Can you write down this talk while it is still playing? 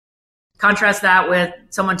Contrast that with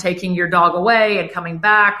someone taking your dog away and coming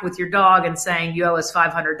back with your dog and saying, you owe us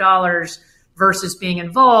 $500 versus being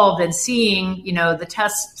involved and seeing, the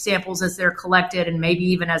test samples as they're collected and maybe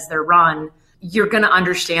even as they're run. You're going to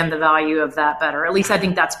understand the value of that better. At least I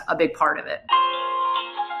think that's a big part of it.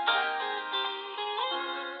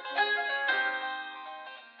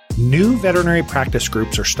 New veterinary practice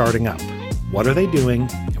groups are starting up. What are they doing,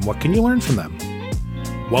 and what can you learn from them?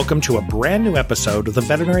 Welcome to a brand new episode of the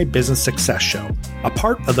Veterinary Business Success Show, a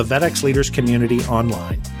part of the VetX Leaders community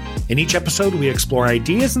online. In each episode, we explore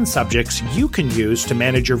ideas and subjects you can use to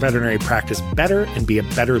manage your veterinary practice better and be a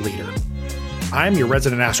better leader. I'm your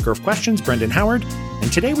resident asker of questions, Brendan Howard,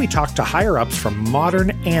 and today we talk to higher-ups from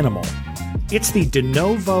Modern Animal. It's the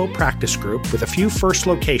novo practice group with a few first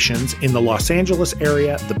locations in the Los Angeles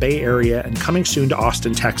area, the Bay Area, and coming soon to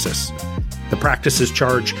Austin, Texas. The practices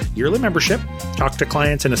charge yearly membership, talk to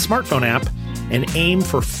clients in a smartphone app, and aim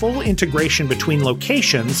for full integration between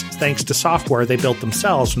locations thanks to software they built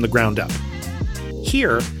themselves from the ground up.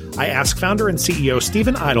 Here, I ask founder and CEO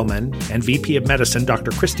Stephen Eidelman and VP of Medicine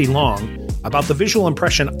Dr. Christy Long about the visual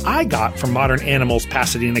impression I got from Modern Animal's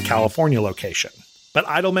Pasadena, California location. But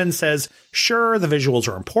Eidelman says, sure, the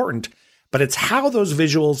visuals are important, but it's how those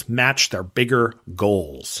visuals match their bigger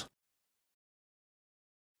goals.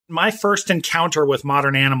 My first encounter with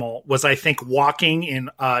Modern Animal was, I think, walking in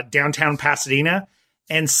downtown Pasadena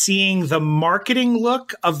and seeing the marketing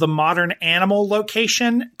look of the Modern Animal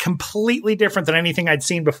location completely different than anything I'd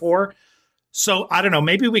seen before. So I don't know,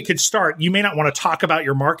 maybe we could start. You may not want to talk about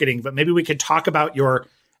your marketing, but maybe we could talk about your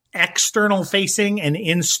external facing and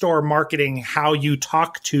in-store marketing, how you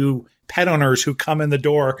talk to pet owners who come in the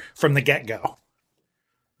door from the get-go.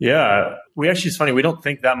 Yeah, it's funny. We don't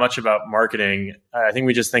think that much about marketing. I think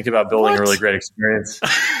we just think about building a really great experience.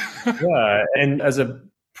 Yeah. And as a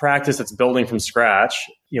practice that's building from scratch,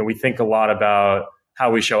 we think a lot about how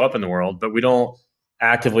we show up in the world, but we don't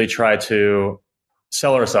actively try to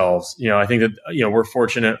sell ourselves. I think that, we're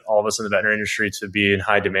fortunate, all of us in the veterinary industry, to be in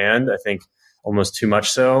high demand. I think almost too much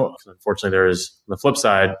so. Unfortunately, there is, on the flip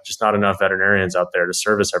side, just not enough veterinarians out there to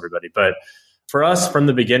service everybody. But for us, from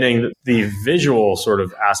the beginning, the visual sort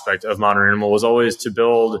of aspect of Modern Animal was always to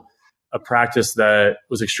build a practice that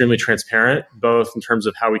was extremely transparent, both in terms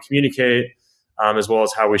of how we communicate, as well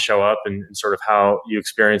as how we show up and sort of how you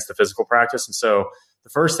experience the physical practice. And so the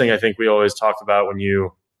first thing I think we always talk about when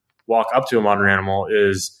you walk up to a Modern Animal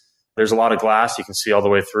is there's a lot of glass. You can see all the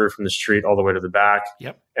way through from the street all the way to the back.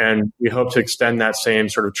 Yep. And we hope to extend that same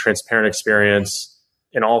sort of transparent experience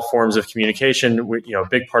in all forms of communication. A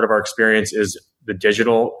big part of our experience is the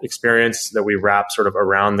digital experience that we wrap sort of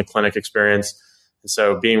around the clinic experience. And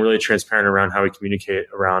so being really transparent around how we communicate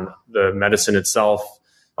around the medicine itself,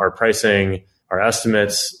 our pricing, our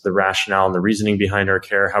estimates, the rationale and the reasoning behind our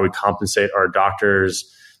care, how we compensate our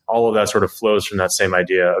doctors, all of that sort of flows from that same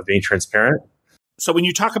idea of being transparent. So when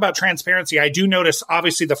you talk about transparency, I do notice,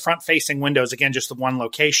 obviously, the front-facing windows, again, just the one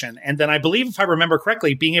location. And then I believe, if I remember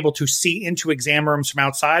correctly, being able to see into exam rooms from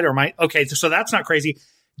outside okay, so that's not crazy.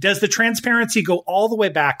 Does the transparency go all the way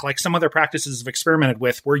back, like some other practices have experimented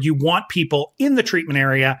with, where you want people in the treatment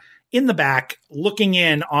area, in the back, looking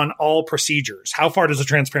in on all procedures? How far does the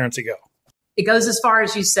transparency go? It goes as far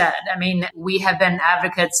as you said. I mean, we have been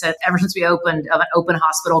advocates ever since we opened of an open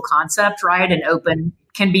hospital concept, right? And open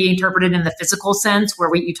can be interpreted in the physical sense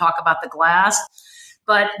where you talk about the glass,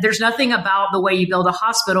 but there's nothing about the way you build a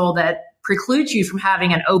hospital that precludes you from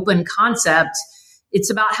having an open concept. It's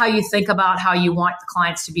about how you think about how you want the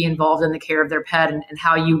clients to be involved in the care of their pet and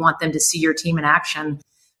how you want them to see your team in action.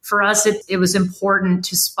 For us, it was important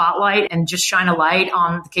to spotlight and just shine a light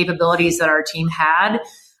on the capabilities that our team had.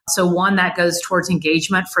 So one, that goes towards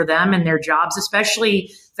engagement for them and their jobs,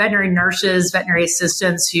 especially veterinary nurses, veterinary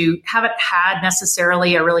assistants who haven't had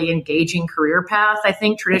necessarily a really engaging career path, I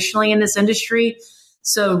think, traditionally in this industry.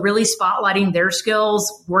 So really spotlighting their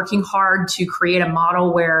skills, working hard to create a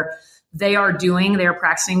model where they're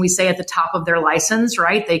practicing, we say, at the top of their license,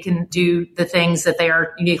 right? They can do the things that they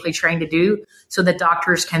are uniquely trained to do so that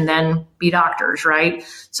doctors can then be doctors, right?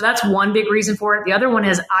 So that's one big reason for it. The other one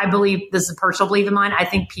is, I believe, this is a personal belief of mine, I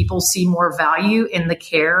think people see more value in the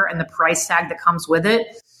care and the price tag that comes with it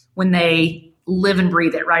when they live and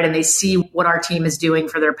breathe it, right? And they see what our team is doing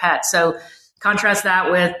for their pet. So contrast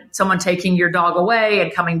that with someone taking your dog away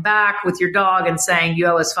and coming back with your dog and saying, you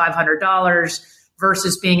owe us $500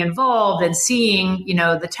 versus being involved and seeing,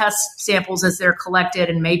 the test samples as they're collected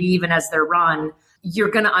and maybe even as they're run.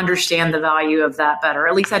 You're going to understand the value of that better.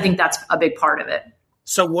 At least I think that's a big part of it.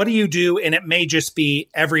 So what do you do? And it may just be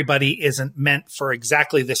everybody isn't meant for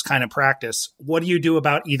exactly this kind of practice. What do you do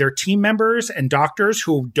about either team members and doctors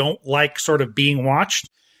who don't like sort of being watched?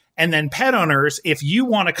 And then pet owners, if you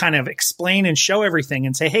want to kind of explain and show everything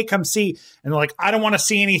and say, hey, come see. And they're like, I don't want to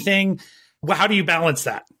see anything. Well, how do you balance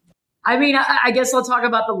that? I mean, I guess I'll talk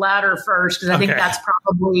about the latter first, because I think that's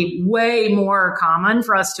probably way more common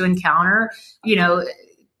for us to encounter. You know,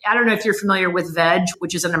 I don't know if you're familiar with VEG,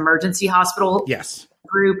 which is an emergency hospital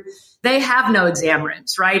group. They have no exam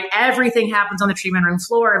rooms, right? Everything happens on the treatment room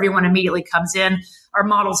floor. Everyone immediately comes in. Our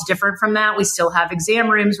model's different from that. We still have exam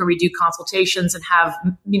rooms where we do consultations and have,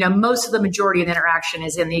 you know, most of the majority of the interaction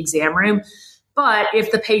is in the exam room. But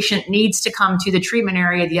if the patient needs to come to the treatment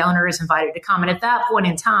area, the owner is invited to come. And at that point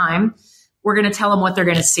in time, we're going to tell them what they're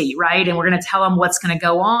going to see, right? And we're going to tell them what's going to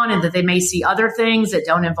go on and that they may see other things that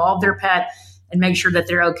don't involve their pet and make sure that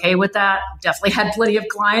they're okay with that. Definitely had plenty of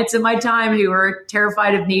clients in my time who were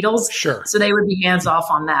terrified of needles. Sure. So they would be hands off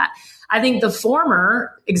on that. I think the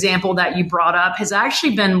former example that you brought up has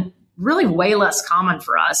actually been really way less common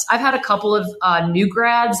for us. I've had a couple of new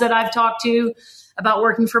grads that I've talked to about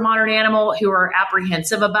working for Modern Animal who are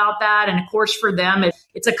apprehensive about that. And of course, for them,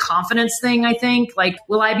 it's a confidence thing, I think. Like,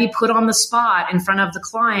 will I be put on the spot in front of the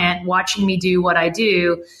client watching me do what I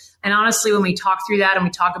do? And honestly, when we talk through that and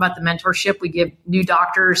we talk about the mentorship we give new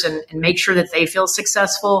doctors and make sure that they feel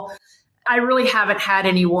successful, I really haven't had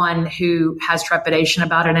anyone who has trepidation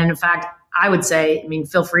about it. And in fact, I would say, I mean,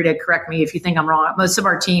 feel free to correct me if you think I'm wrong. Most of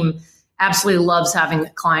our team absolutely loves having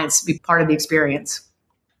clients be part of the experience.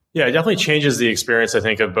 Yeah, it definitely changes the experience, I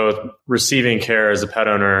think, of both receiving care as a pet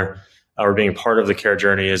owner or being part of the care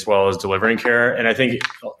journey as well as delivering care. And I think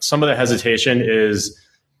some of the hesitation is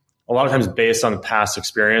a lot of times based on past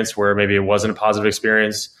experience where maybe it wasn't a positive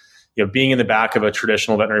experience. You know, being in the back of a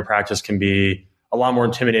traditional veterinary practice can be a lot more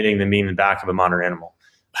intimidating than being in the back of a Modern Animal.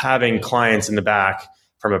 Having clients in the back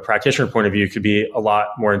from a practitioner point of view could be a lot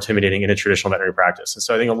more intimidating in a traditional veterinary practice. And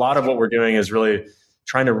so I think a lot of what we're doing is really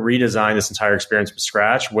trying to redesign this entire experience from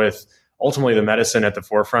scratch with ultimately the medicine at the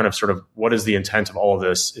forefront of sort of what is the intent of all of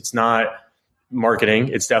this. It's not marketing.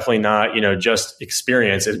 It's definitely not, you know, just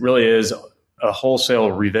experience. It really is a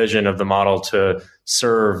wholesale revision of the model to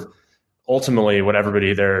serve ultimately what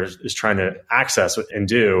everybody there is trying to access and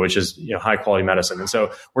do, which is, you know, high quality medicine. And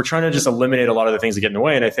so we're trying to just eliminate a lot of the things that get in the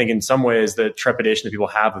way. And I think in some ways the trepidation that people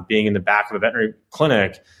have of being in the back of a veterinary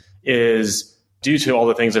clinic is due to all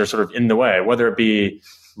the things that are sort of in the way, whether it be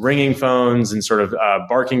ringing phones and sort of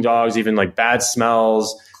barking dogs, even like bad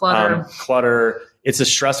smells, clutter. It's a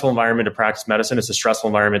stressful environment to practice medicine. It's a stressful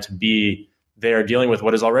environment to be there dealing with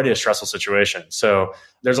what is already a stressful situation. So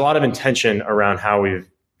there's a lot of intention around how we've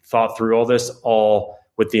thought through all this, all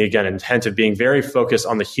with the, again, intent of being very focused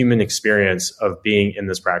on the human experience of being in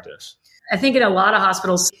this practice. I think in a lot of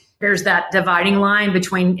hospitals, there's that dividing line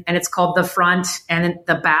between, and it's called the front and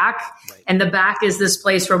the back. Right. And the back is this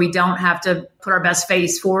place where we don't have to put our best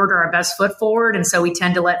face forward or our best foot forward. And so we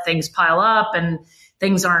tend to let things pile up and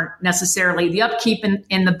things aren't necessarily, the upkeep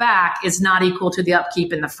in the back is not equal to the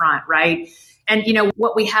upkeep in the front, right? And, you know,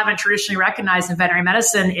 what we haven't traditionally recognized in veterinary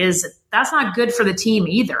medicine is that's not good for the team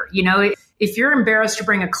either. You know, if you're embarrassed to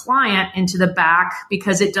bring a client into the back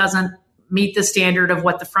because it doesn't meet the standard of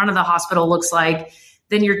what the front of the hospital looks like,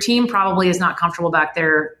 then your team probably is not comfortable back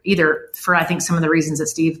there either for, I think, some of the reasons that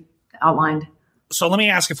Steve outlined. So let me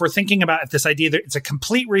ask, if we're thinking about this idea that it's a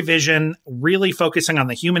complete revision, really focusing on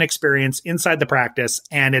the human experience inside the practice,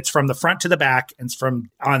 and it's from the front to the back, and it's from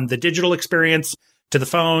on the digital experience to the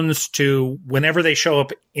phones to whenever they show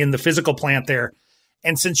up in the physical plant there.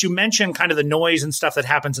 And since you mentioned kind of the noise and stuff that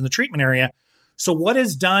happens in the treatment area, so what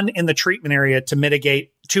is done in the treatment area to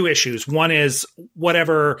mitigate two issues? One is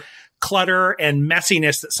whatever clutter and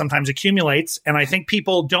messiness that sometimes accumulates. And I think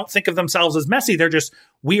people don't think of themselves as messy. They're just,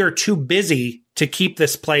 we are too busy to keep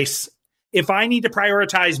this place. If I need to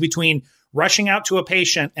prioritize between rushing out to a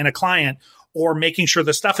patient and a client or making sure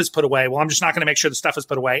the stuff is put away, well, I'm just not going to make sure the stuff is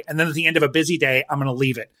put away. And then at the end of a busy day, I'm going to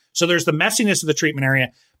leave it. So there's the messiness of the treatment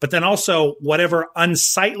area, but then also whatever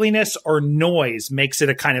unsightliness or noise makes it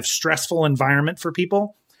a kind of stressful environment for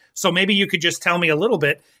people. So maybe you could just tell me a little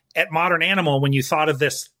bit at Modern Animal, when you thought of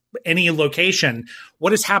this, any location,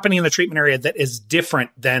 what is happening in the treatment area that is different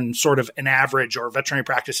than sort of an average or veterinary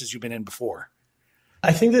practices you've been in before?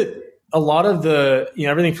 I think that a lot of the, you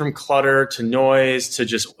know, everything from clutter to noise to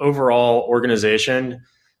just overall organization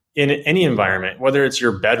in any environment, whether it's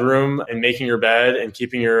your bedroom and making your bed and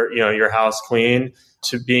keeping your, you know, your house clean,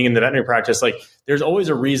 to being in the veterinary practice, like there's always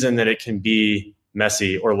a reason that it can be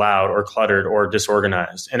messy or loud or cluttered or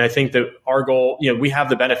disorganized. And I think that our goal, we have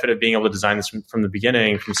the benefit of being able to design this from the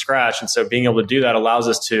beginning, from scratch. And so being able to do that allows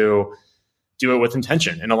us to do it with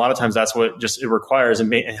intention. And a lot of times that's what it requires,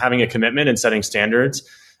 and having a commitment and setting standards.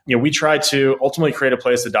 We try to ultimately create a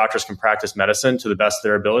place that doctors can practice medicine to the best of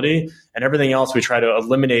their ability. And everything else, we try to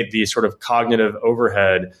eliminate the sort of cognitive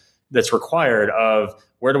overhead that's required of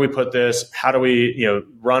where do we put this? How do we,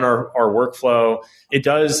 run our workflow? It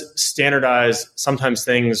does standardize sometimes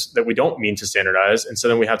things that we don't mean to standardize. And so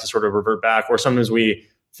then we have to sort of revert back, or sometimes we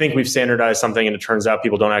think we've standardized something and it turns out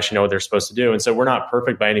people don't actually know what they're supposed to do. And so we're not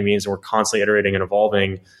perfect by any means, and we're constantly iterating and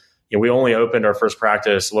evolving. We only opened our first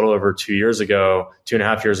practice a little over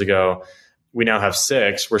 2.5 years ago. We now have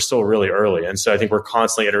 6. We're still really early. And so I think we're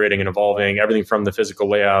constantly iterating and evolving everything from the physical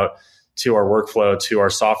layout to our workflow to our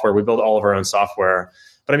software. We build all of our own software.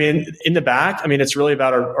 But in the back, it's really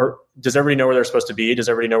about our does everybody know where they're supposed to be? Does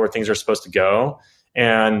everybody know where things are supposed to go?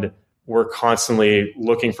 And we're constantly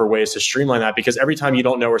looking for ways to streamline that, because every time you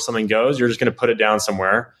don't know where something goes, you're just going to put it down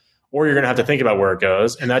somewhere, or you're going to have to think about where it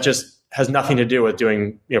goes. And that just has nothing to do with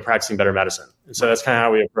doing, practicing better medicine. And so that's kind of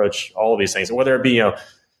how we approach all of these things. And whether it be,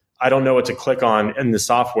 I don't know what to click on in the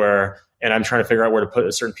software and I'm trying to figure out where to put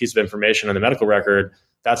a certain piece of information on the medical record,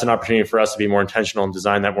 that's an opportunity for us to be more intentional and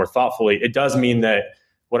design that more thoughtfully. It does mean that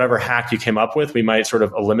whatever hack you came up with, we might sort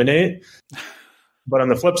of eliminate. But on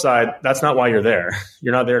the flip side, that's not why you're there.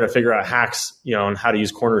 You're not there to figure out hacks, on how to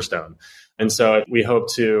use Cornerstone. And so we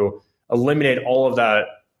hope to eliminate all of that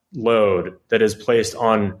load that is placed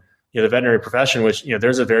on the veterinary profession, which,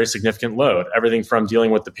 there's a very significant load. Everything from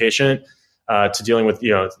dealing with the patient to dealing with,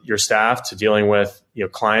 your staff, to dealing with,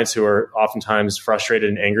 clients who are oftentimes frustrated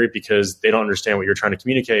and angry because they don't understand what you're trying to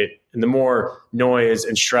communicate. And the more noise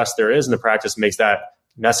and stress there is in the practice makes that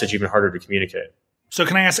message even harder to communicate. So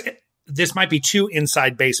can I ask, this might be too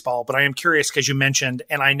inside baseball, but I am curious because you mentioned,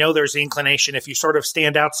 and I know there's the inclination if you sort of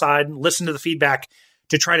stand outside and listen to the feedback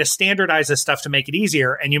to try to standardize this stuff to make it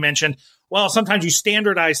easier. And you mentioned, well, sometimes you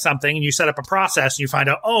standardize something and you set up a process and you find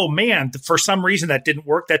out, oh man, for some reason that didn't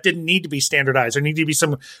work. That didn't need to be standardized. There needed to be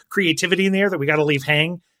some creativity in there that we got to leave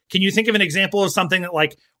hang. Can you think of an example of something that,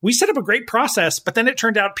 like, we set up a great process, but then it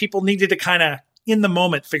turned out people needed to kind of in the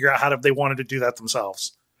moment figure out how they wanted to do that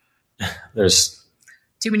themselves? There's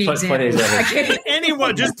too many examples.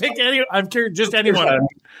 Anyone, just pick any. I'm curious, just anyone.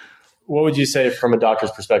 What would you say from a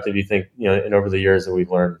doctor's perspective, you think, and over the years that we've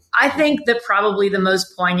learned? I think that probably the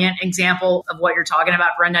most poignant example of what you're talking about,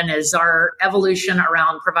 Brendan, is our evolution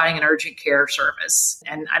around providing an urgent care service.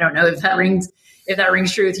 And I don't know if that rings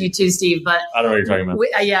true with you too, Steve, but I don't know what you're talking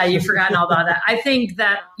about. Yeah, you've forgotten all about that. I think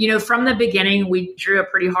that, from the beginning, we drew a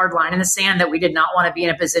pretty hard line in the sand that we did not want to be in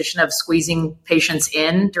a position of squeezing patients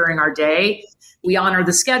in during our day. We honor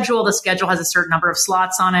the schedule. The schedule has a certain number of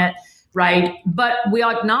slots on it. Right. But we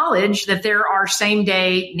acknowledge that there are same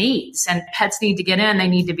day needs, and pets need to get in. They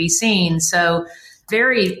need to be seen. So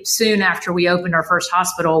very soon after we opened our first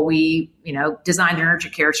hospital, we, designed an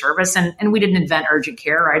urgent care service, and we didn't invent urgent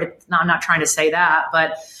care. Right. I'm not trying to say that,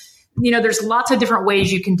 but there's lots of different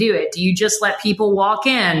ways you can do it. Do you just let people walk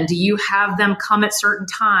in? Do you have them come at certain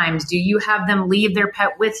times? Do you have them leave their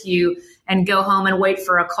pet with you and go home and wait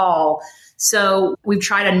for a call? So we've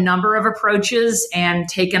tried a number of approaches and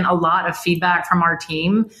taken a lot of feedback from our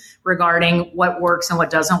team regarding what works and what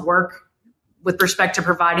doesn't work with respect to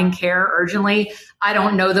providing care urgently. I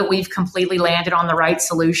don't know that we've completely landed on the right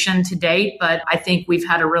solution to date, but I think we've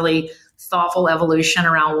had a really thoughtful evolution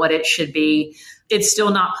around what it should be. It's still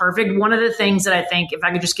not perfect. One of the things that I think, if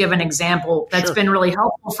I could just give an example, that's been really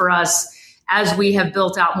helpful for us as we have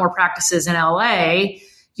built out more practices in LA.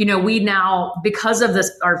 We now, because of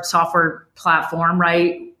our software platform,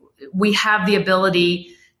 right, we have the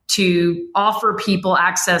ability to offer people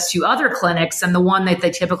access to other clinics than the one that they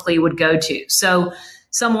typically would go to. So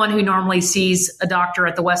someone who normally sees a doctor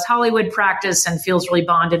at the West Hollywood practice and feels really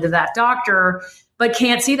bonded to that doctor, but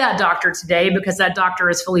can't see that doctor today because that doctor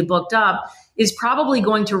is fully booked up, is probably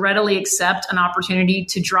going to readily accept an opportunity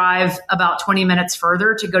to drive about 20 minutes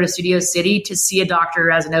further to go to Studio City to see a doctor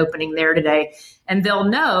who has an opening there today. And they'll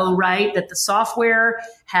know, right, that the software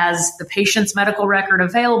has the patient's medical record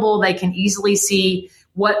available. They can easily see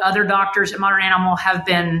what other doctors at Modern Animal have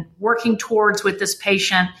been working towards with this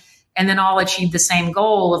patient, and then all achieve the same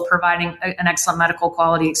goal of providing an excellent medical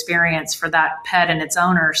quality experience for that pet and its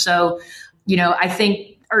owner. So, I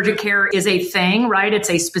think urgent care is a thing, right? It's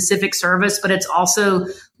a specific service, but it's also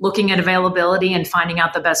looking at availability and finding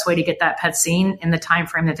out the best way to get that pet seen in the time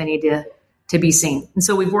frame that they need to be seen. And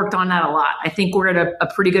so we've worked on that a lot. I think we're at a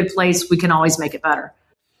pretty good place. We can always make it better.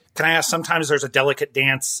 Can I ask, sometimes there's a delicate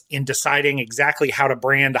dance in deciding exactly how to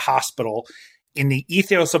brand a hospital. in the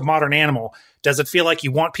ethos of Modern Animal, does it feel like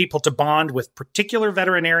you want people to bond with particular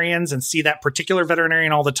veterinarians and see that particular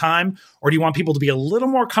veterinarian all the time? Or do you want people to be a little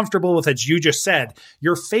more comfortable with, as you just said,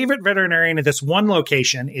 your favorite veterinarian at this one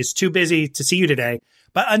location is too busy to see you today,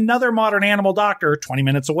 but another Modern Animal doctor 20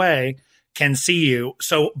 minutes away can see you?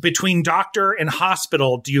 So between doctor and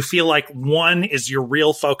hospital, do you feel like one is your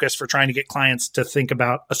real focus for trying to get clients to think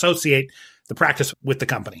about, associate the practice with the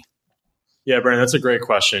company? Yeah, Brandon, that's a great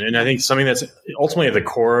question. And I think something that's ultimately at the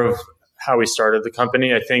core of how we started the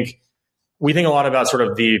company. I think we think a lot about sort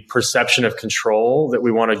of the perception of control that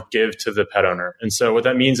we want to give to the pet owner. And so what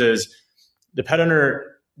that means is the pet owner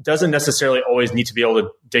doesn't necessarily always need to be able to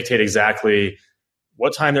dictate exactly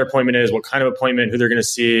what time their appointment is, what kind of appointment, who they're going to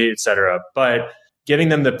see, et cetera. But giving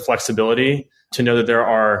them the flexibility to know that there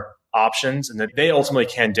are options and that they ultimately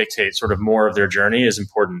can dictate sort of more of their journey is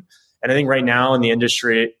important. And I think right now in the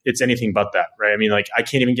industry, it's anything but that, right? I mean, like I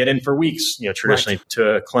can't even get in for weeks, traditionally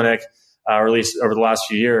to a clinic, or at least over the last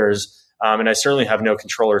few years. And I certainly have no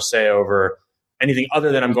control or say over anything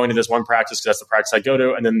other than I'm going to this one practice because that's the practice I go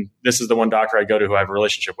to. And then this is the one doctor I go to who I have a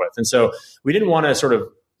relationship with. And so we didn't want to sort of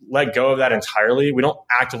let go of that entirely. We don't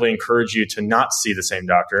actively encourage you to not see the same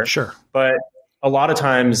doctor. Sure. But a lot of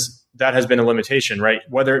times that has been a limitation, right?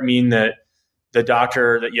 Whether it mean that the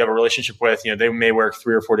doctor that you have a relationship with, they may work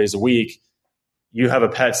 3 or 4 days a week. You have a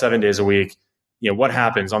pet 7 days a week. What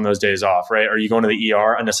happens on those days off, right? Are you going to the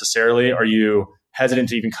ER unnecessarily? Are you hesitant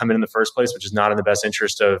to even come in the first place, which is not in the best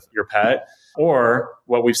interest of your pet? Or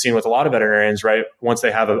what we've seen with a lot of veterinarians, right? Once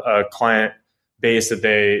they have a client base that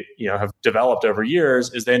they, have developed over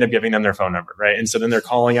years, is they end up giving them their phone number, right? And so then they're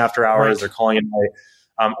calling after hours, right. They're calling at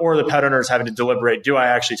night, or the pet owner is having to deliberate: do I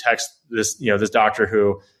actually text this, this doctor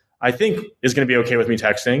who I think is going to be okay with me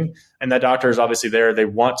texting? And that doctor is obviously there. They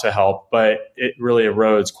want to help, but it really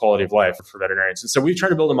erodes quality of life for veterinarians. And so we try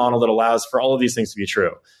to build a model that allows for all of these things to be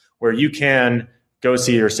true, where you can go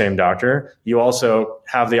see your same doctor. You also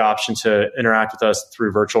have the option to interact with us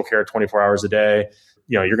through virtual care 24 hours a day.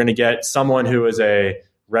 You're going to get someone who is a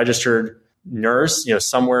registered nurse,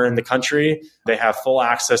 somewhere in the country. They have full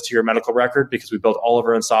access to your medical record because we built all of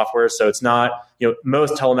our own software. So it's not,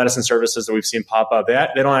 most telemedicine services that we've seen pop up, they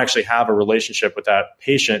don't actually have a relationship with that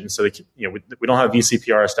patient. And so we don't have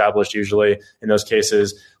VCPR established usually in those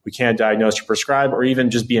cases. We can't diagnose or prescribe or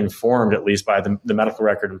even just be informed at least by the medical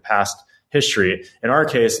record and past history. In our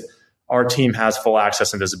case, our team has full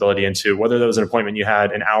access and visibility into whether there was an appointment you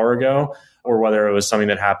had an hour ago or whether it was something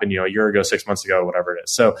that happened, a year ago, 6 months ago, whatever it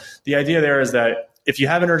is. So the idea there is that if you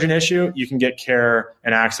have an urgent issue, you can get care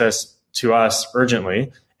and access to us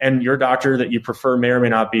urgently. And your doctor that you prefer may or may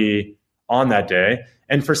not be on that day.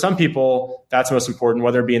 And for some people, that's most important,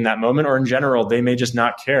 whether it be in that moment or in general, they may just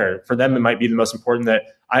not care. For them, it might be the most important that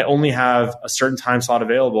I only have a certain time slot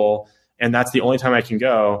available, and that's the only time I can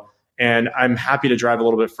go. And I'm happy to drive a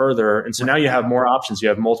little bit further. And so now you have more options. You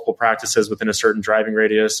have multiple practices within a certain driving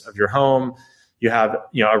radius of your home. You have,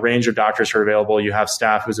 a range of doctors who are available. You have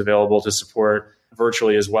staff who's available to support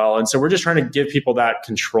virtually as well. And so we're just trying to give people that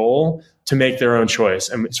control to make their own choice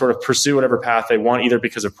and sort of pursue whatever path they want, either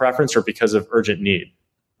because of preference or because of urgent need.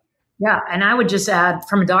 Yeah. And I would just add,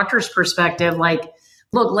 from a doctor's perspective,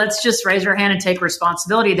 look, let's just raise our hand and take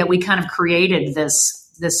responsibility that we kind of created this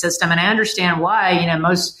system. And I understand why,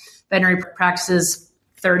 most veterinary practices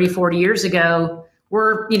 30, 40 years ago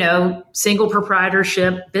were, single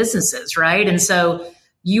proprietorship businesses, right? And so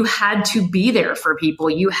you had to be there for people.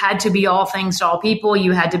 You had to be all things to all people.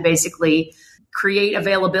 You had to basically create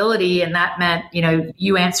availability. And that meant,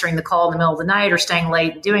 you answering the call in the middle of the night or staying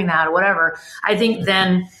late doing that or whatever. I think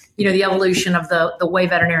then, the evolution of the way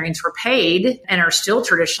veterinarians were paid and are still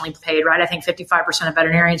traditionally paid, right? I think 55% of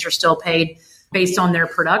veterinarians are still paid based on their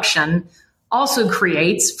production, also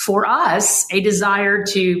creates for us a desire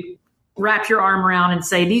to wrap your arm around and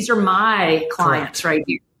say, these are my clients right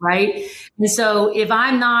here, right? And so if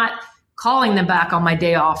I'm not calling them back on my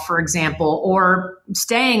day off, for example, or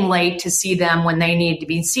staying late to see them when they need to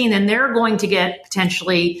be seen, then they're going to get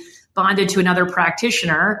potentially bonded to another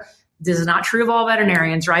practitioner. This is not true of all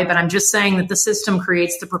veterinarians, right? But I'm just saying that the system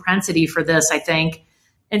creates the propensity for this, I think.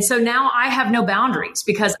 And so now I have no boundaries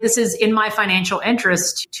because this is in my financial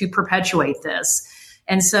interest to perpetuate this.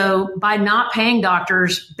 And so by not paying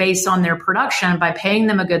doctors based on their production, by paying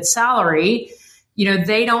them a good salary,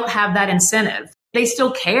 they don't have that incentive. They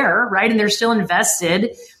still care, right? And they're still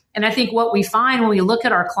invested. And I think what we find when we look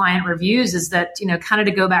at our client reviews is that, kind of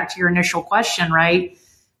to go back to your initial question, right?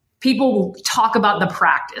 People talk about the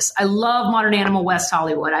practice. I love Modern Animal West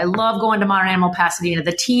Hollywood. I love going to Modern Animal Pasadena.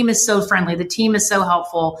 The team is so friendly. The team is so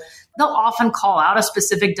helpful. they'll often call out a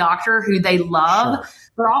specific doctor who they love,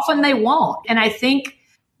 but often they won't. And I think,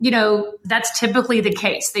 that's typically the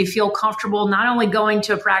case. They feel comfortable not only going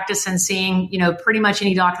to a practice and seeing, pretty much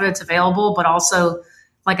any doctor that's available, but also,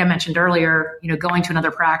 like I mentioned earlier, going to another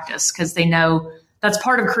practice because they know that's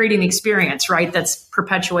part of creating the experience, right? That's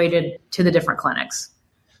perpetuated to the different clinics.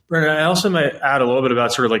 Brendan, I also might add a little bit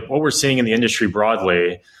about sort of like what we're seeing in the industry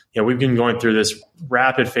broadly. We've been going through this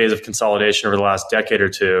rapid phase of consolidation over the last decade or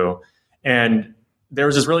two. And there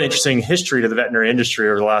was this really interesting history to the veterinary industry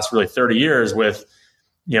over the last really 30 years with,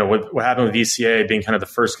 what happened with VCA being kind of the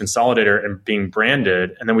first consolidator and being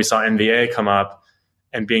branded. And then we saw NVA come up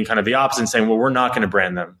and being kind of the opposite and saying, well, we're not going to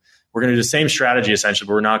brand them. We're going to do the same strategy essentially,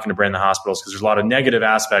 but we're not going to brand the hospitals because there's a lot of negative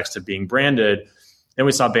aspects to being branded. Then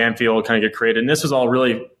we saw Banfield kind of get created. And this was all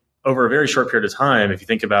really over a very short period of time. If you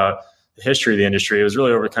think about the history of the industry, it was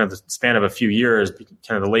really over kind of the span of a few years,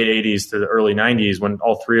 kind of the late 80s to the early 90s when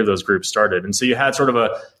all three of those groups started. And so you had sort of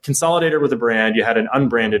a consolidator with a brand, you had an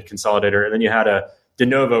unbranded consolidator, and then you had a de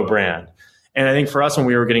novo brand. And I think for us, when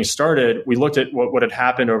we were getting started, we looked at what had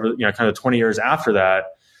happened over, kind of 20 years after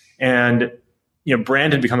that. And,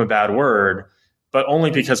 brand had become a bad word, but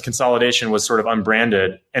only because consolidation was sort of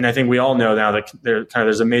unbranded. And I think we all know now that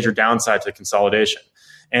there's a major downside to consolidation.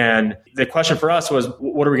 And the question for us was,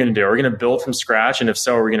 what are we going to do? Are we going to build from scratch? And if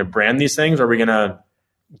so, are we going to brand these things? Or are we going to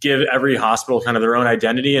give every hospital kind of their own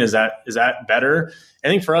identity? And is that better? I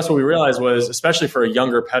think for us, what we realized was, especially for a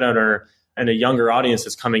younger pet owner and a younger audience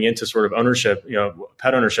that's coming into sort of ownership,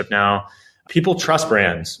 pet ownership now, people trust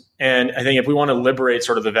brands. And I think if we want to liberate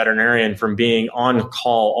sort of the veterinarian from being on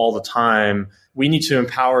call all the time, we need to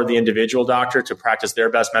empower the individual doctor to practice their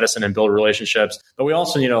best medicine and build relationships. But we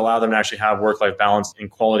also need to allow them to actually have work-life balance and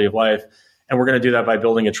quality of life. And we're going to do that by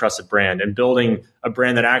building a trusted brand and building a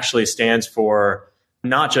brand that actually stands for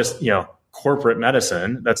not just, corporate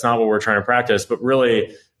medicine. That's not what we're trying to practice, but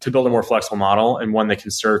really to build a more flexible model and one that can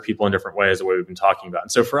serve people in different ways, the way we've been talking about.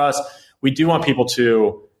 And so for us, we do want people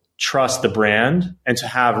to trust the brand and to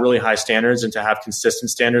have really high standards and to have consistent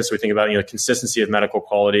standards. So we think about, consistency of medical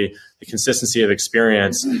quality, the consistency of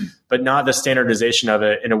experience, but not the standardization of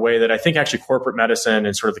it in a way that I think actually corporate medicine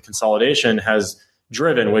and sort of the consolidation has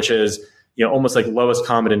driven, which is, almost like lowest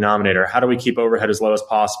common denominator. How do we keep overhead as low as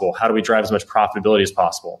possible? How do we drive as much profitability as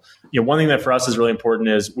possible? One thing that for us is really important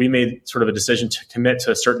is we made sort of a decision to commit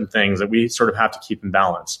to certain things that we sort of have to keep in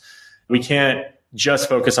balance. We can't just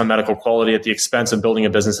focus on medical quality at the expense of building a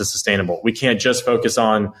business that's sustainable. We can't just focus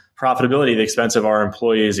on profitability at the expense of our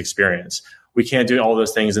employees' experience. We can't do all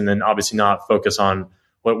those things and then obviously not focus on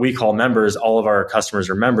what we call members. All of our customers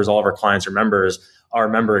are members. All of our clients are members, our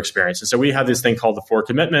member experience. And so we have this thing called the 4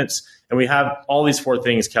 commitments, and we have all these 4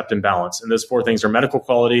 things kept in balance. And those 4 things are medical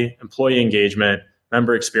quality, employee engagement,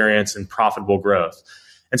 member experience, and profitable growth.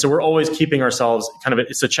 And so we're always keeping ourselves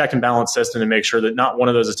it's a check and balance system to make sure that not one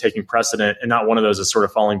of those is taking precedent and not one of those is sort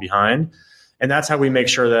of falling behind. And that's how we make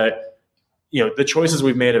sure that, the choices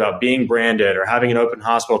we've made about being branded or having an open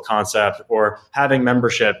hospital concept or having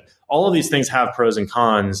membership, all of these things have pros and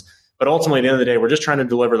cons. But ultimately, at the end of the day, we're just trying to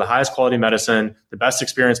deliver the highest quality medicine, the best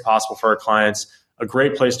experience possible for our clients, a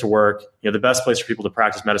great place to work, the best place for people to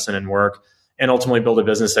practice medicine and work, and ultimately build a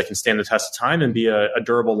business that can stand the test of time and be a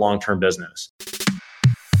durable long-term business.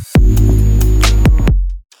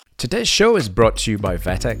 Today's show is brought to you by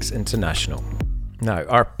Vetex International. Now,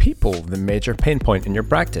 are people the major pain point in your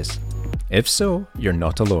practice? If so, you're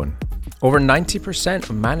not alone. Over 90%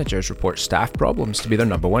 of managers report staff problems to be their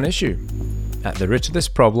number one issue. At the root of this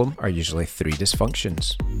problem are usually 3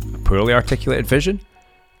 dysfunctions: a poorly articulated vision,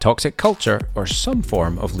 toxic culture, or some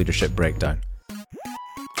form of leadership breakdown.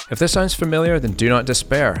 If this sounds familiar, then do not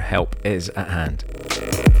despair, help is at hand.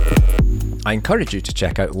 I encourage you to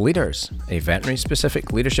check out Leaders, a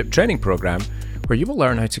veterinary-specific leadership training program where you will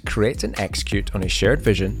learn how to create and execute on a shared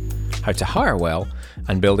vision, how to hire well,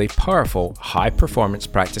 and build a powerful, high-performance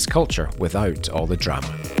practice culture without all the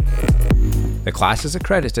drama. The class is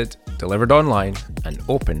accredited, delivered online, and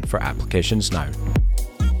open for applications now.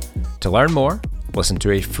 To learn more, listen to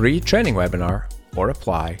a free training webinar, or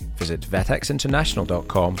apply, visit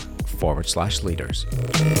vetexinternational.com/leaders.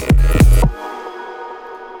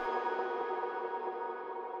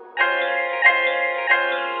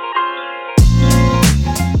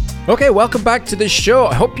 Okay, welcome back to the show.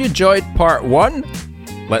 I hope you enjoyed part 1.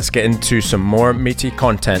 Let's get into some more meaty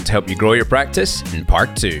content to help you grow your practice in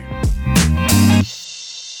part 2.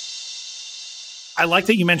 I like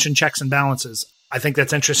that you mentioned checks and balances. I think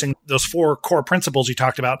that's interesting. Those 4 core principles you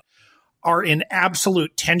talked about are in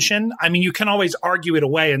absolute tension. I mean, you can always argue it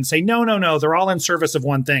away and say, no, they're all in service of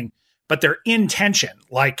one thing. but they're in tension,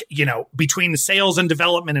 like, between the sales and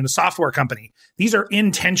development in a software company. These are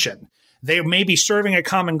in tension. They may be serving a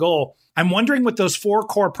common goal. I'm wondering with those 4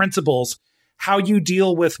 core principles, how you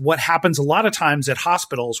deal with what happens a lot of times at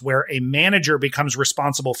hospitals where a manager becomes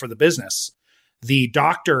responsible for the business. The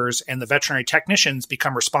doctors and the veterinary technicians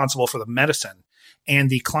become responsible for the medicine.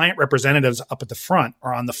 And the client representatives up at the front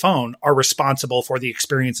or on the phone are responsible for the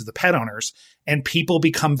experience of the pet owners. And people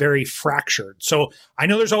become very fractured. So I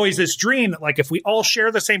know there's always this dream that, like, if we all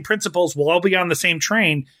share the same principles, we'll all be on the same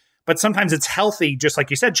train. But sometimes it's healthy, just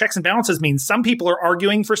like you said, checks and balances means some people are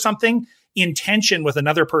arguing for something in tension with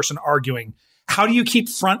another person arguing. How do you keep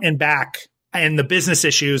front and back and the business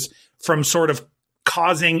issues from sort of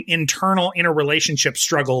causing internal interrelationship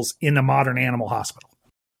struggles in a modern animal hospital?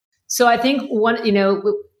 So I think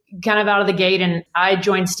kind of out of the gate, and I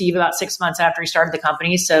joined Steve about 6 months after he started the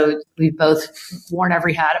company. So we've both worn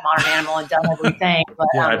every hat at Modern Animal and done everything. But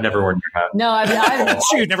yeah, I've never worn your hat. No, I've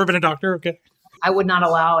sure, you've never been a doctor? Okay. I would not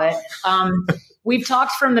allow it. We've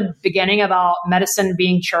talked from the beginning about medicine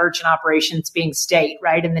being church and operations being state,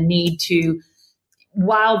 right? And the need to,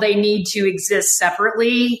 while they need to exist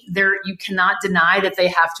separately, you cannot deny that they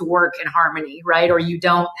have to work in harmony, right? Or you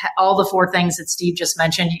don't, all the 4 things that Steve just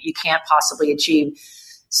mentioned, you can't possibly achieve.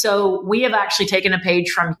 So we have actually taken a page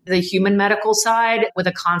from the human medical side with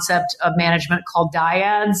a concept of management called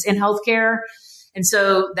dyads in healthcare. And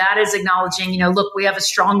so that is acknowledging, look, we have a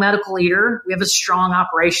strong medical leader, we have a strong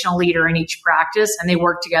operational leader in each practice, and they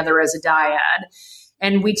work together as a dyad.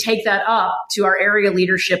 And we take that up to our area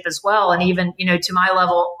leadership as well. And even, to my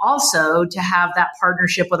level also to have that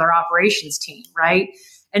partnership with our operations team, right?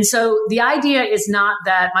 And so the idea is not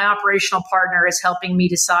that my operational partner is helping me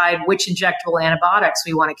decide which injectable antibiotics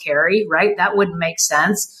we want to carry, right? That wouldn't make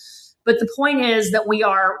sense. But the point is that we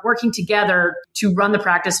are working together to run the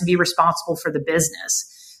practice and be responsible for the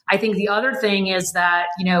business. I think the other thing is that,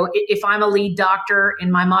 if I'm a lead doctor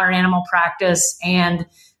in my Modern Animal practice and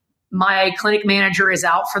my clinic manager is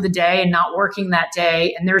out for the day and not working that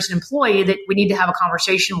day, and there's an employee that we need to have a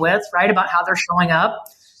conversation with, right, about how they're showing up,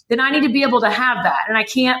 then I need to be able to have that. And I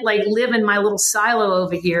can't live in my little silo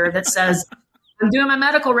over here that says, I'm doing my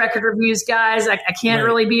medical record reviews, guys. I can't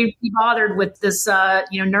really be bothered with this,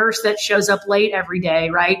 nurse that shows up late every day,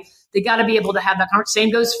 right? They got to be able to have that conversation.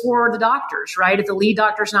 Same goes for the doctors, right? If the lead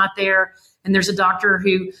doctor's not there and there's a doctor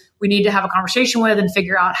who we need to have a conversation with and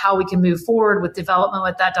figure out how we can move forward with development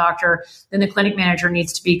with that doctor, then the clinic manager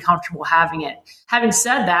needs to be comfortable having it. Having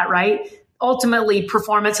said that, right, ultimately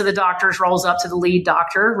performance of the doctors rolls up to the lead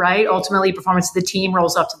doctor, right? Ultimately performance of the team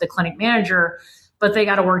rolls up to the clinic manager, but they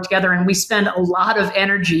got to work together. And we spend a lot of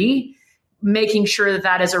energy making sure that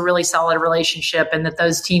that is a really solid relationship and that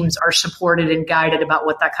those teams are supported and guided about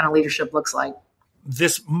what that kind of leadership looks like.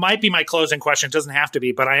 This might be my closing question. It doesn't have to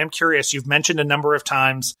be, but I am curious. You've mentioned a number of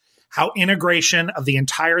times how integration of the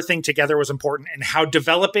entire thing together was important and how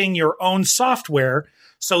developing your own software,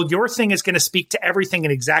 so your thing is going to speak to everything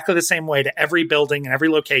in exactly the same way to every building and every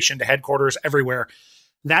location, to headquarters, everywhere.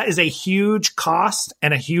 That is a huge cost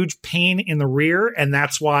and a huge pain in the rear. And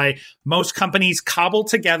that's why most companies cobble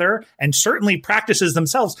together, and certainly practices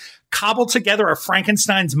themselves, cobble together a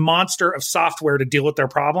Frankenstein's monster of software to deal with their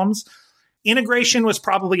problems. Integration was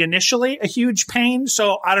probably initially a huge pain.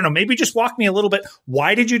 So I don't know, maybe just walk me a little bit.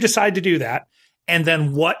 Why did you decide to do that? And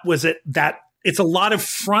then what was it that it's a lot of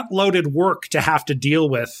front-loaded work to have to deal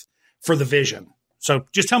with for the vision? So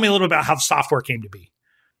just tell me a little bit about how the software came to be.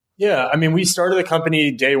 Yeah, I mean, we started the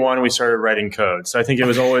company day one, we started writing code. So I think it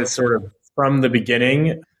was always sort of from the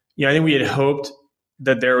beginning. I think we had hoped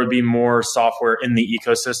that there would be more software in the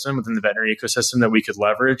ecosystem, within the veterinary ecosystem, that we could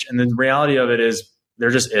leverage. And the reality of it is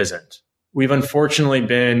there just isn't. We've unfortunately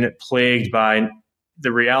been plagued by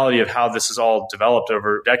the reality of how this has all developed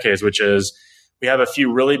over decades, which is we have a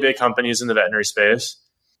few really big companies in the veterinary space.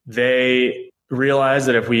 They realize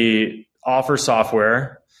that if we offer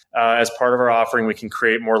software as part of our offering, we can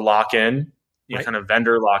create more lock-in, kind of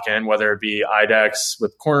vendor lock-in, whether it be IDEX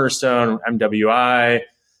with Cornerstone, MWI,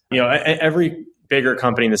 every bigger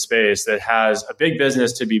company in the space that has a big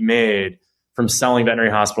business to be made from selling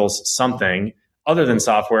veterinary hospitals something other than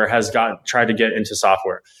software has tried to get into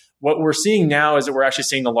software. What we're seeing now is that we're actually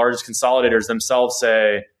seeing the largest consolidators themselves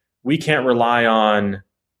say, we can't rely on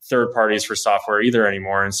third parties for software either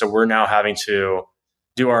anymore. And so we're now having to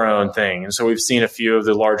do our own thing. And so we've seen a few of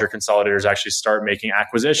the larger consolidators actually start making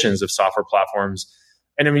acquisitions of software platforms.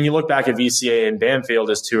 And I mean, you look back at VCA and Banfield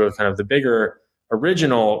as two of kind of the bigger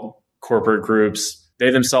original corporate groups. They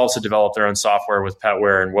themselves have developed their own software with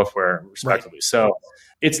Petware and Woofware, respectively. Right. So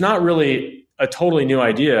it's not really a totally new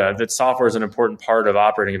idea that software is an important part of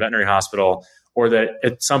operating a veterinary hospital. or that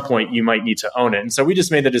at some point you might need to own it. And so we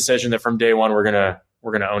just made the decision that from day one, we're going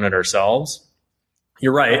to own it ourselves.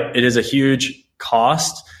 You're right. It is a huge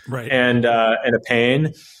cost and a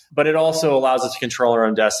pain, but it also allows us to control our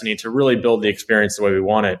own destiny, to really build the experience the way we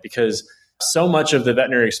want it, because so much of the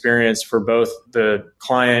veterinary experience for both the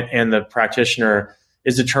client and the practitioner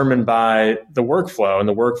is determined by the workflow, and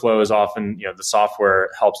the workflow is often, the software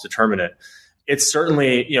helps determine it. It's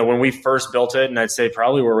certainly, when we first built it, and I'd say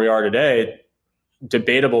probably where we are today,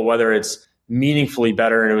 debatable whether it's meaningfully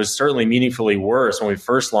better, and it was certainly meaningfully worse when we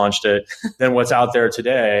first launched it than what's out there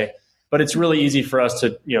today. But it's really easy for us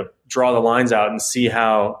to, draw the lines out and see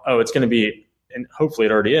how, it's going to be, and hopefully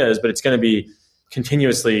it already is, but it's going to be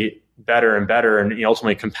continuously better and better, and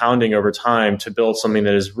ultimately compounding over time to build something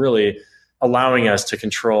that is really allowing us to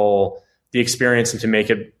control the experience and to make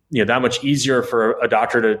it, that much easier for a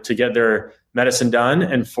doctor to get their medicine done,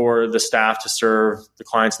 and for the staff to serve the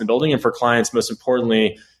clients in the building, and for clients, most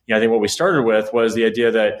importantly, I think what we started with was the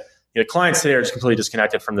idea that clients today are just completely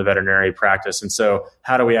disconnected from the veterinary practice. And so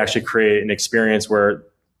how do we actually create an experience where,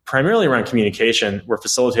 primarily around communication, we're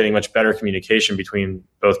facilitating much better communication between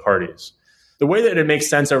both parties? The way that it makes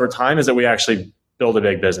sense over time is that we actually build a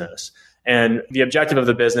big business. And the objective of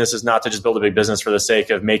the business is not to just build a big business for the sake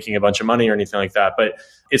of making a bunch of money or anything like that, but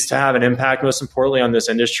it's to have an impact, most importantly, on this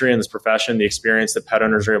industry and this profession, the experience that pet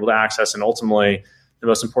owners are able to access, and ultimately, the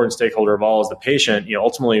most important stakeholder of all is the patient.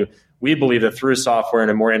 Ultimately, we believe that through software and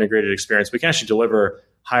a more integrated experience, we can actually deliver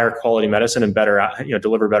higher quality medicine and better,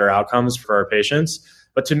 deliver better outcomes for our patients.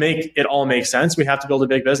 But to make it all make sense, we have to build a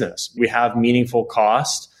big business. We have meaningful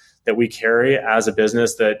cost that we carry as a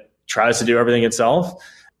business that tries to do everything itself.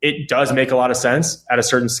 It does make a lot of sense at a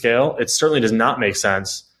certain scale. It certainly does not make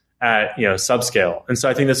sense at subscale. And so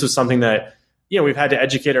I think this was something that we've had to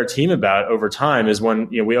educate our team about over time. Is when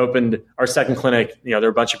we opened our second clinic, there were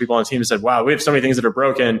a bunch of people on the team who said, "Wow, we have so many things that are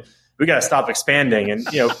broken. We got to stop expanding." And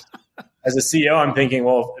as a CEO, I'm thinking,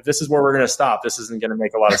 well, if this is where we're going to stop, this isn't going to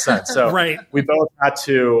make a lot of sense. So we both had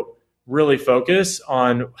to really focus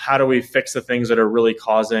on how do we fix the things that are really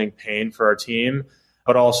causing pain for our team,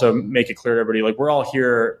 but also make it clear to everybody, like, we're all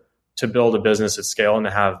here to build a business at scale and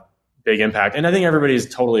to have big impact. And I think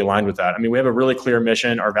everybody's totally aligned with that. I mean, we have a really clear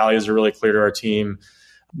mission. Our values are really clear to our team.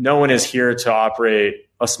 No one is here to operate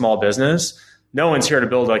a small business. No one's here to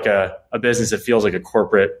build like a business that feels like a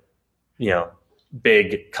corporate,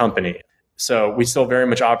 big company. So we still very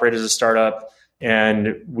much operate as a startup,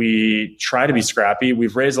 and we try to be scrappy.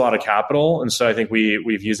 We've raised a lot of capital, and so I think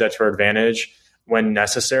we've used that to our advantage when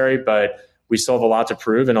necessary, but we still have a lot to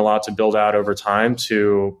prove and a lot to build out over time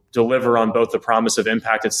to deliver on both the promise of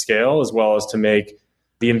impact at scale, as well as to make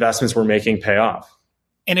the investments we're making pay off.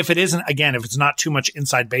 And if it isn't, again, if it's not too much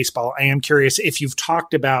inside baseball, I am curious if you've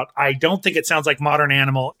talked about, I don't think it sounds like Modern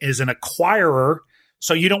Animal is an acquirer.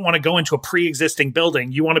 So you don't want to go into a pre-existing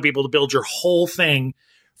building. You want to be able to build your whole thing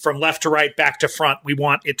from left to right, back to front. We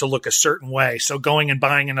want it to look a certain way. So going and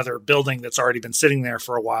buying another building that's already been sitting there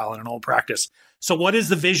for a while in an old practice. So what is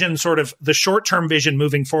the vision, sort of the short-term vision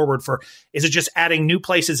moving forward for, is it just adding new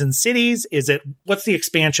places in cities? What's the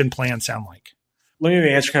expansion plan sound like? Let me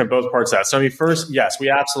answer kind of both parts of that. So I mean, first, yes, we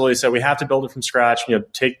absolutely said we have to build it from scratch,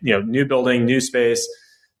 take, new building, new space.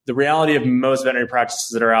 The reality of most veterinary practices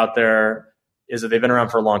that are out there is that they've been around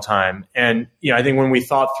for a long time. And, I think when we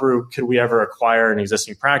thought through, could we ever acquire an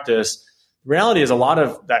existing practice? The reality is a lot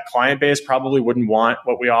of that client base probably wouldn't want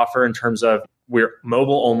what we offer in terms of we're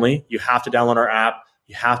mobile only. You have to download our app.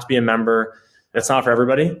 You have to be a member. That's not for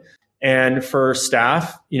everybody. And for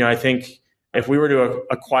staff, I think if we were to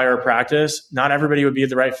acquire a practice, not everybody would be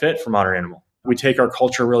the right fit for Modern Animal. We take our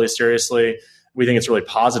culture really seriously. We think it's a really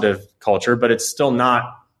positive culture, but it's still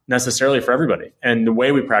not necessarily for everybody. And the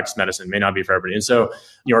way we practice medicine may not be for everybody. And so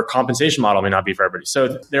our compensation model may not be for everybody.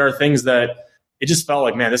 So there are things that it just felt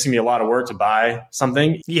like, man, this is going to be a lot of work to buy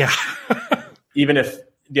something. Yeah. Even if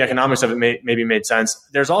the economics of it maybe made sense.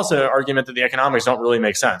 There's also an argument that the economics don't really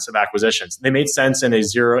make sense of acquisitions. They made sense in a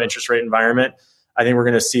zero interest rate environment. I think we're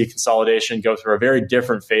going to see consolidation go through a very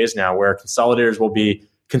different phase now where consolidators will be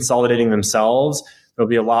consolidating themselves. There'll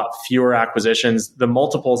be a lot fewer acquisitions. The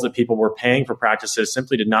multiples that people were paying for practices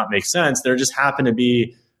simply did not make sense. There just happened to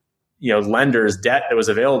be, lenders, debt that was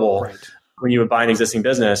available when you would buy an existing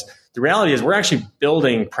business. The reality is we're actually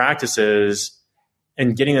building practices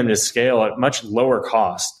and getting them to scale at much lower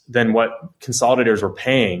cost than what consolidators were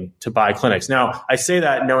paying to buy clinics. Now, I say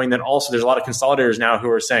that knowing that also there's a lot of consolidators now who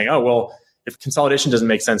are saying, oh, well, if consolidation doesn't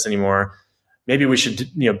make sense anymore, maybe we should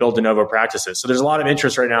build de novo practices. So there's a lot of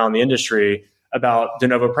interest right now in the industry about de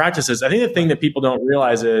novo practices. I think the thing that people don't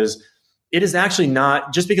realize is it is actually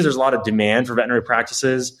not, just because there's a lot of demand for veterinary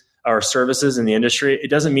practices, our services in the industry, it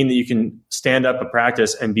doesn't mean that you can stand up a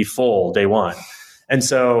practice and be full day one. And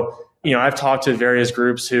so, I've talked to various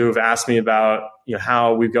groups who've asked me about,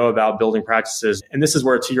 how we go about building practices. And this is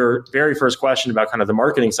where, to your very first question about kind of the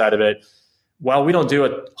marketing side of it, while we don't do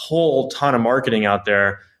a whole ton of marketing out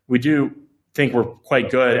there, we do think we're quite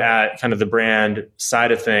good at kind of the brand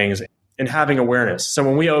side of things and having awareness. So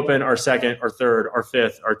when we open our second, our third, our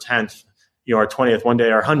fifth, our 10th, our 20th, one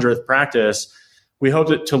day, our 100th practice, we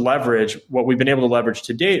hope to leverage what we've been able to leverage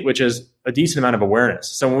to date, which is a decent amount of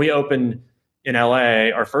awareness. So when we opened in LA,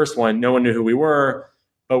 our first one, no one knew who we were,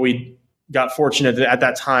 but we got fortunate that at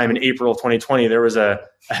that time in April of 2020, there was a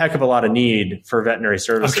heck of a lot of need for veterinary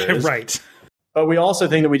services. Okay, right. But we also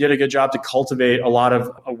think that we did a good job to cultivate a lot of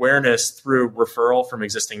awareness through referral from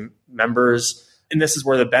existing members. And this is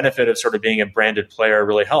where the benefit of sort of being a branded player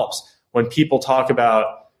really helps. When people talk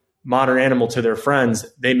about Modern Animal to their friends,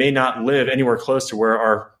 they may not live anywhere close to where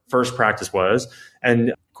our first practice was.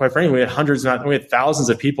 And quite frankly, we had thousands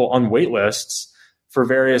of people on wait lists for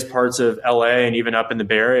various parts of LA and even up in the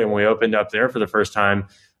Bay Area when we opened up there for the first time,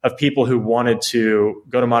 of people who wanted to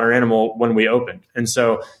go to Modern Animal when we opened. And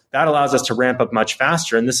so that allows us to ramp up much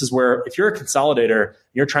faster. And this is where, if you're a consolidator,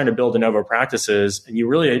 you're trying to build de novo practices, and you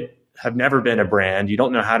really have never been a brand, you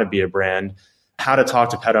don't know how to be a brand, how to talk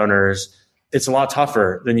to pet owners, it's a lot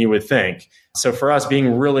tougher than you would think. So for us,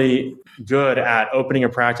 being really good at opening a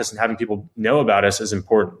practice and having people know about us is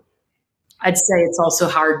important. I'd say it's also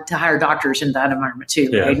hard to hire doctors in that environment too,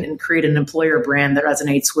 right? And create an employer brand that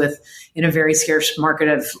resonates with, in a very scarce market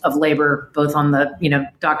of labor, both on the,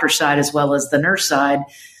 doctor side as well as the nurse side.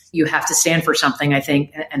 You have to stand for something, I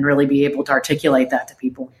think, and really be able to articulate that to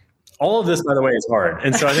people. All of this, by the way, is hard.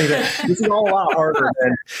 And so I think that this is all a lot harder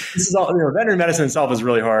than this is all, veterinary medicine itself is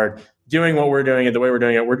really hard. Doing what we're doing it, the way we're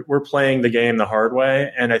doing it, we're playing the game the hard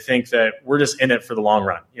way. And I think that we're just in it for the long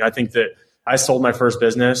run. I think that I sold my first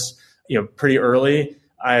business, pretty early.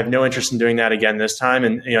 I have no interest in doing that again this time.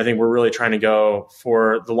 And I think we're really trying to go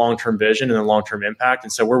for the long-term vision and the long-term impact.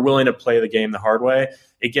 And so we're willing to play the game the hard way.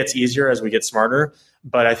 It gets easier as we get smarter,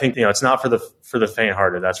 but I think, it's not for the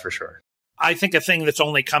faint-hearted, that's for sure. I think a thing that's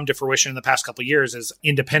only come to fruition in the past couple of years is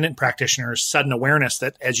independent practitioners' sudden awareness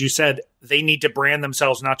that, as you said, they need to brand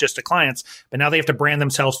themselves not just to clients, but now they have to brand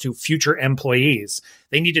themselves to future employees.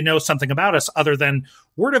 They need to know something about us other than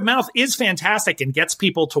word of mouth is fantastic and gets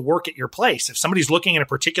people to work at your place. If somebody's looking in a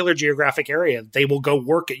particular geographic area, they will go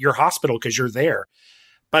work at your hospital because you're there.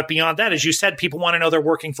 But beyond that, as you said, people want to know they're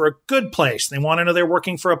working for a good place. They want to know they're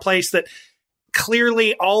working for a place that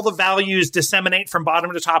clearly all the values disseminate from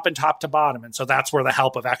bottom to top and top to bottom. And so that's where the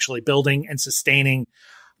help of actually building and sustaining,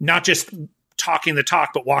 not just talking the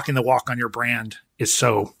talk, but walking the walk on your brand is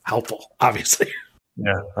so helpful, obviously.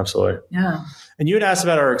 Yeah, absolutely. Yeah. And you had asked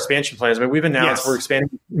about our expansion plans. I mean, we've announced we're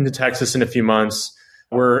expanding into Texas in a few months.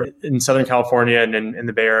 We're in Southern California and in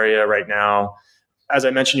the Bay Area right now. As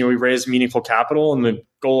I mentioned, we've raised meaningful capital, and the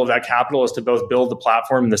goal of that capital is to both build the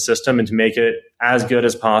platform and the system and to make it as good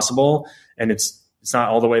as possible. And it's not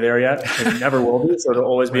all the way there yet. It never will be. So it'll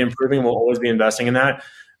always be improving. We'll always be investing in that.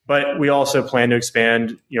 But we also plan to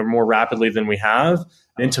expand, more rapidly than we have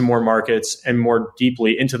into more markets and more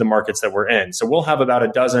deeply into the markets that we're in. So we'll have about a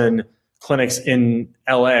dozen clinics in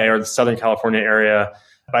LA or the Southern California area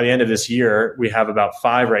by the end of this year. We have about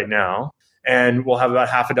 5 right now, and we'll have about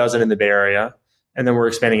half a dozen in the Bay Area. And then we're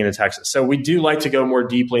expanding into Texas. So we do like to go more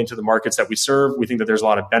deeply into the markets that we serve. We think that there's a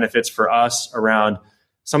lot of benefits for us around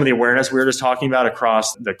some of the awareness we were just talking about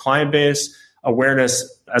across the client base,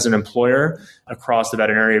 awareness as an employer across the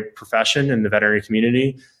veterinary profession and the veterinary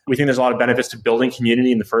community. We think there's a lot of benefits to building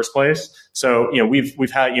community in the first place. So,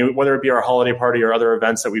 we've had, whether it be our holiday party or other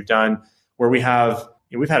events that we've done where we've had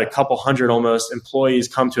a couple hundred almost employees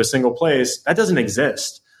come to a single place. That doesn't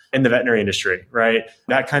exist in the veterinary industry, right?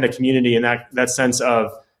 That kind of community and that sense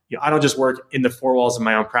of, I don't just work in the 4 walls of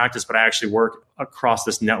my own practice, but I actually work across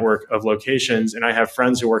this network of locations. And I have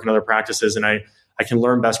friends who work in other practices, and I can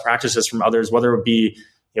learn best practices from others, whether it be,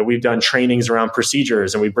 we've done trainings around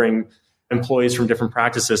procedures and we bring employees from different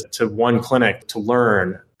practices to one clinic to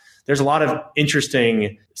learn. There's a lot of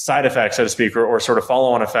interesting side effects, so to speak, or sort of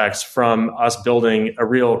follow-on effects from us building a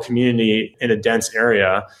real community in a dense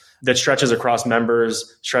area that stretches across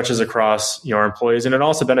members, stretches across our employees, and it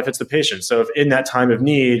also benefits the patient. So if in that time of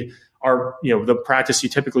need, the practice you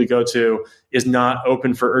typically go to is not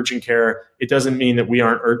open for urgent care, it doesn't mean that we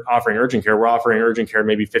aren't offering urgent care. We're offering urgent care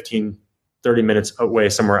maybe 15, 30 minutes away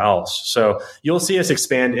somewhere else. So you'll see us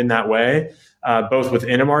expand in that way, both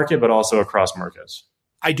within a market, but also across markets.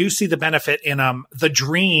 I do see the benefit in the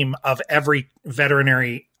dream of every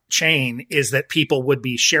veterinary chain is that people would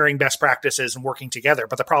be sharing best practices and working together.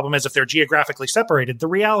 But the problem is if they're geographically separated, the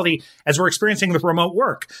reality, as we're experiencing with remote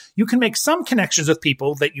work, you can make some connections with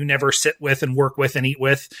people that you never sit with and work with and eat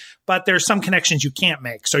with, but there's some connections you can't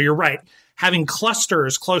make. So you're right. Having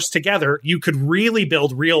clusters close together, you could really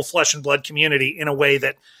build real flesh and blood community in a way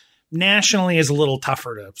that nationally is a little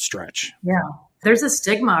tougher to stretch. Yeah. There's a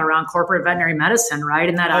stigma around corporate veterinary medicine, right?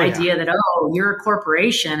 And that idea that, you're a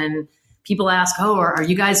corporation, and people ask, are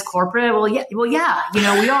you guys corporate? Well, yeah, we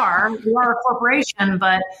are. We are a corporation,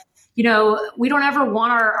 but we don't ever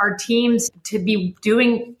want our teams to be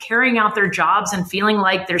carrying out their jobs and feeling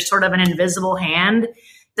like there's sort of an invisible hand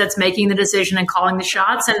that's making the decision and calling the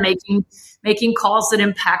shots and making calls that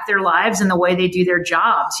impact their lives and the way they do their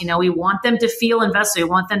jobs. We want them to feel invested. We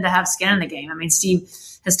want them to have skin in the game. I mean, Steve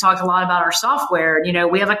has talked a lot about our software.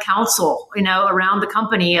 We have a council, around the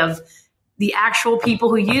company of the actual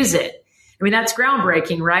people who use it. I mean, that's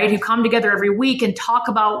groundbreaking, right? Who come together every week and talk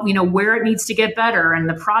about, where it needs to get better. And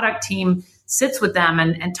the product team sits with them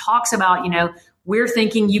and talks about, we're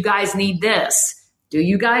thinking you guys need this. Do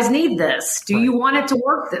you guys need this? Do you want it to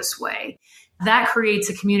work this way? That creates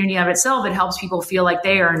a community of itself. It helps people feel like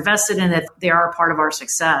they are invested in it. They are a part of our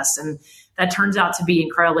success. And that turns out to be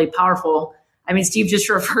incredibly powerful. I mean, Steve just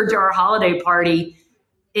referred to our holiday party.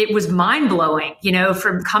 It was mind-blowing,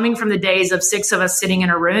 from coming from the days of 6 of us sitting in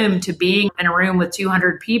a room to being in a room with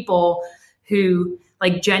 200 people who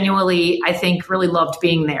genuinely, I think, really loved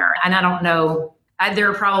being there. And I don't know, there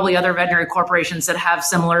are probably other veterinary corporations that have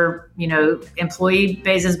similar, employee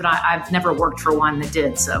bases, but I've never worked for one that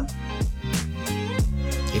did. So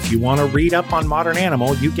if you want to read up on Modern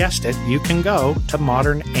Animal, you guessed it, you can go to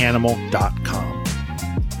modernanimal.com.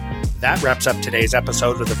 That wraps up today's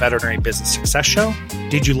episode of the Veterinary Business Success Show.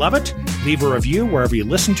 Did you love it? Leave a review wherever you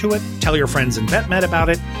listen to it. Tell your friends in VetMed about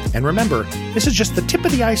it. And remember, this is just the tip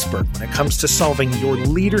of the iceberg when it comes to solving your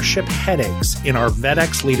leadership headaches in our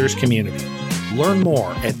VetX Leaders community. Learn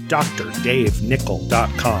more at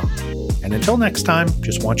drdavenickel.com. And until next time,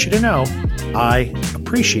 just want you to know, I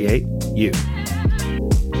appreciate you.